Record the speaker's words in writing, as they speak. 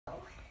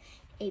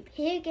A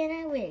Pig in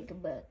a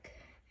Wig book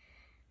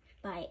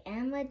by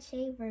Emma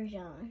J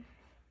Virján.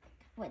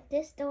 What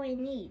this story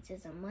needs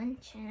is a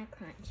munch and a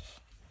crunch.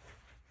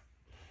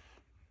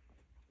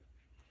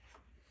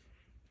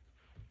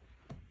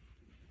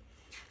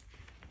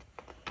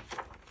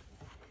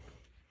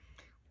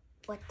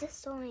 What this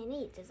story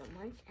needs is a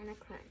munch and a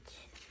crunch.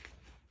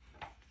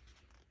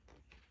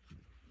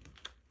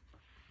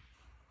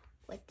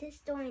 What this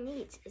story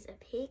needs is a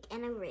pig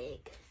and a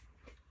rig.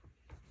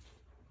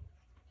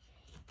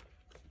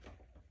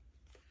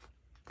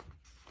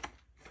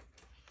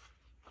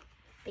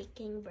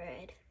 Baking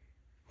bread,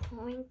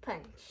 pouring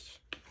punch,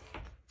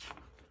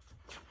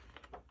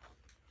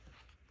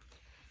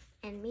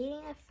 and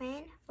meeting a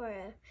friend for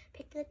a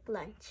picnic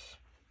lunch.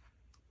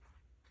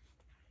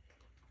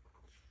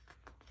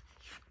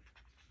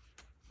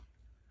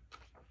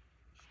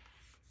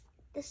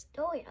 The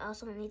story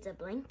also needs a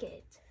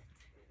blanket,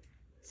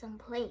 some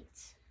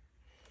plates,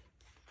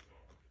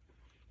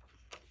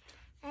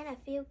 and a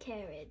few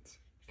carrots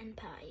and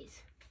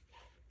pies.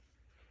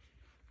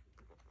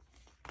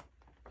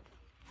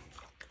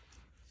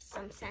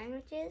 Some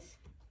sandwiches,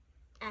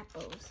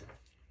 apples,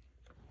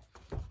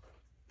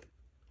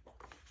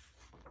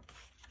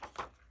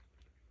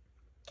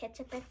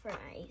 ketchup and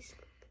fries,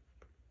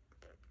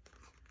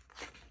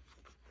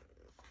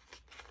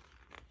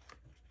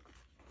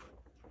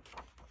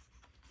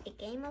 a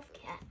game of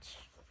catch,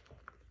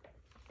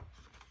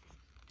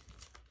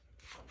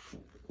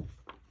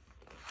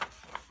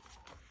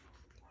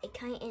 a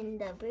kite in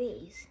the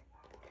breeze,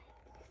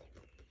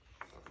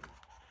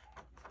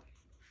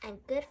 and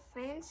good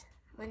friends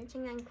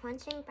munching and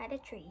crunching by the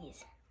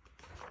trees.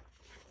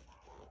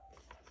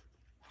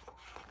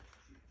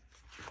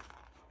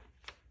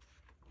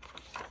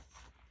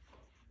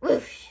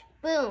 Whoosh,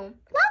 boom,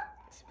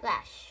 plop,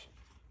 splash.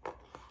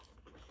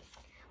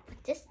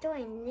 What this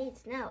story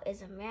needs now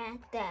is a mad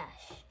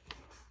dash.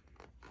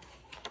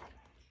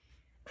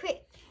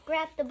 Quick,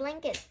 grab the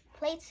blanket,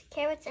 plates,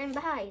 carrots, and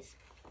pies.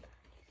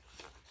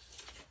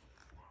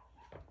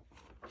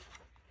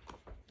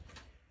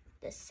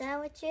 The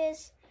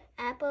sandwiches,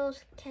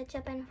 apples,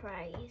 ketchup, and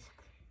fries.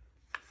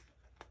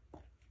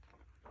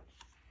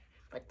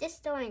 What this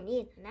story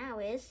needs now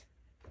is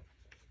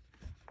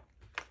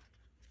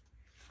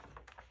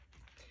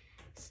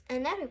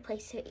another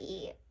place to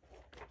eat.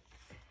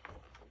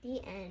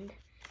 The end.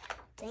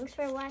 Thanks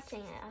for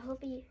watching.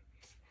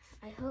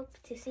 I hope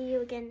to see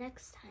you again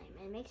next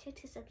time, and make sure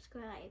to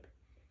subscribe.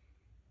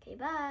 Okay,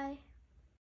 bye.